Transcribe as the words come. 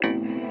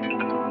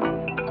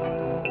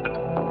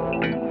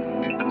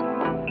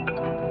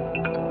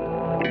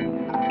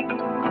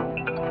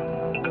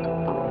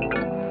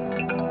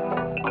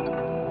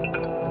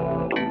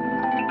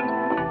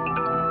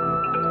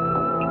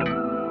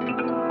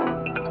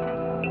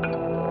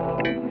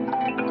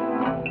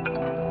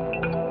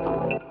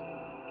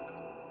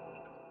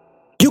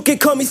You can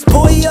call me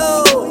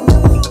spoiled.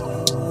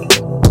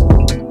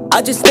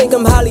 I just think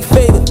I'm highly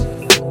favored.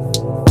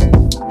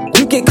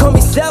 You can call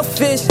me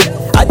selfish.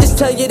 I just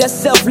tell you that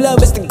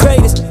self-love is the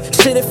greatest.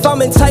 Shit, if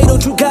I'm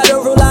entitled, you gotta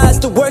realize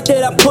the work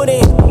that I put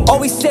in.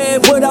 Always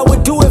said what I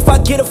would do if I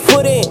get a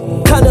foot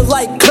in. Kinda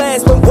like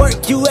class when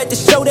work, you had to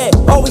show that.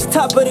 Always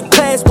top of the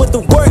class with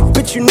the work,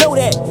 but you know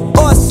that.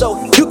 Also,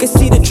 you can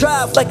see the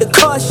drive like a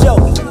car show.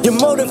 Your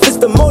motive is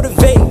to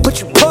motivate,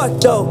 but you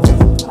park though.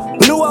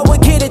 Knew I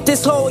would get it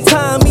this whole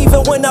time,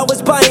 even when I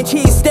was buying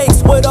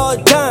cheesesteaks with all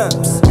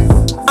dimes.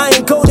 I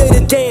ain't go there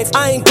to dance,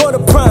 I ain't go to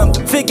prom.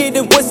 Figured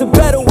it was a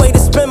better way to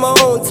spend my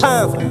own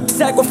time.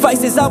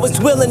 Sacrifices I was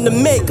willing to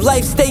make,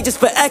 life stages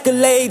for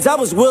accolades I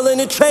was willing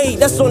to trade.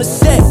 That's on the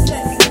set,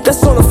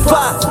 that's on the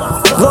five.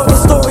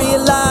 Longest story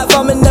alive,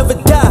 I'ma never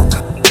die.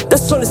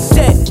 That's on the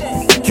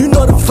set, you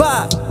know the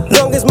vibe.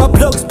 Long as my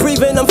blood's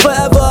breathing, I'm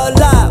forever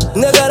alive.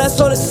 Nigga,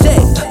 that's on the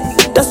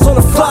set, that's on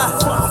the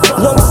five.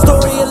 Longest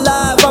story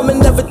alive, I'ma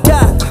never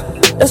die.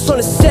 That's on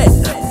the set,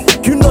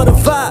 you know the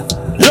vibe.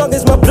 Long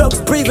as my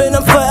blood's breathing,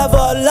 I'm forever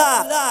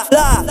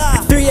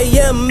alive. 3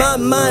 a.m. my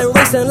mind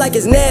racing like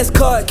it's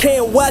NASCAR.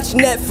 Can't watch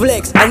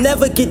Netflix, I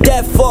never get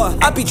that far.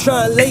 I be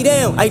trying to lay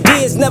down,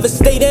 ideas never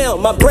stay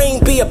down. My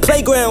brain be a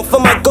playground for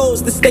my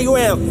goals to stay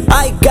around.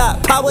 I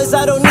got powers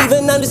I don't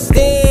even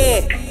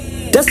understand.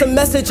 That's a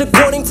message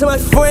according to my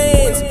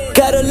friends.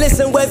 Gotta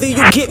listen whether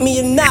you get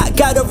me or not.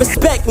 Gotta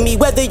respect me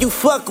whether you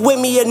fuck with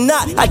me or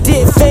not. I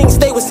did things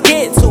they were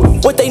scared to,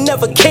 what they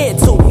never cared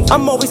to.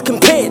 I'm always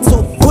compared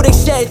to who they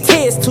shed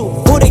tears to,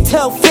 who they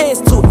tell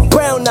fears to.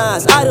 Brown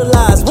eyes,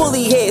 idolized,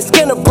 woolly hair,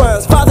 skin of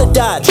bronze. Father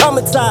died,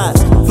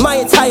 traumatized. My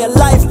entire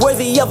life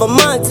worthy of a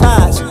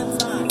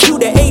montage. Cue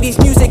the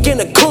 80s music in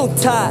a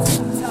montage.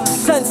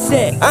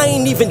 Sunset, I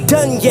ain't even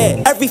done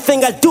yet.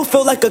 Everything I do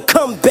feel like a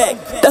comeback.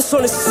 That's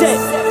on the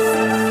set.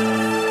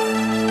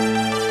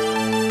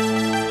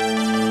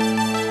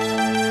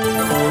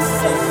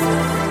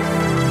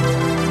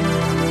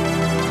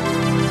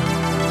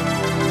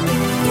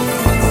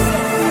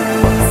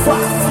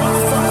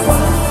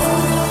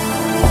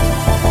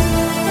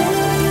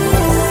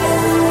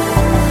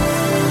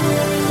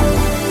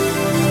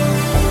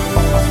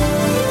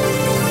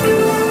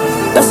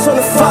 That's on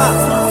the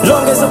five.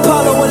 Long as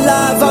Apollo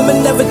alive, I'ma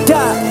never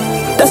die.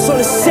 That's on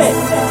the set,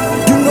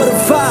 you know the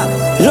vibe.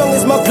 Long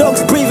as my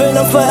blood's breathing,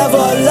 I'm forever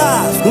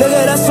alive.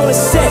 Nigga, that's on the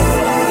set,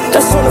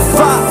 that's on the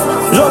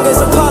five. Long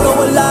as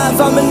Apollo alive,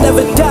 I'ma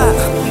never die.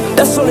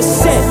 That's on the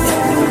set,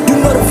 you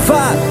know the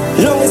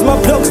vibe. Long as my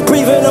blood's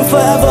breathing, I'm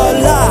forever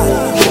alive.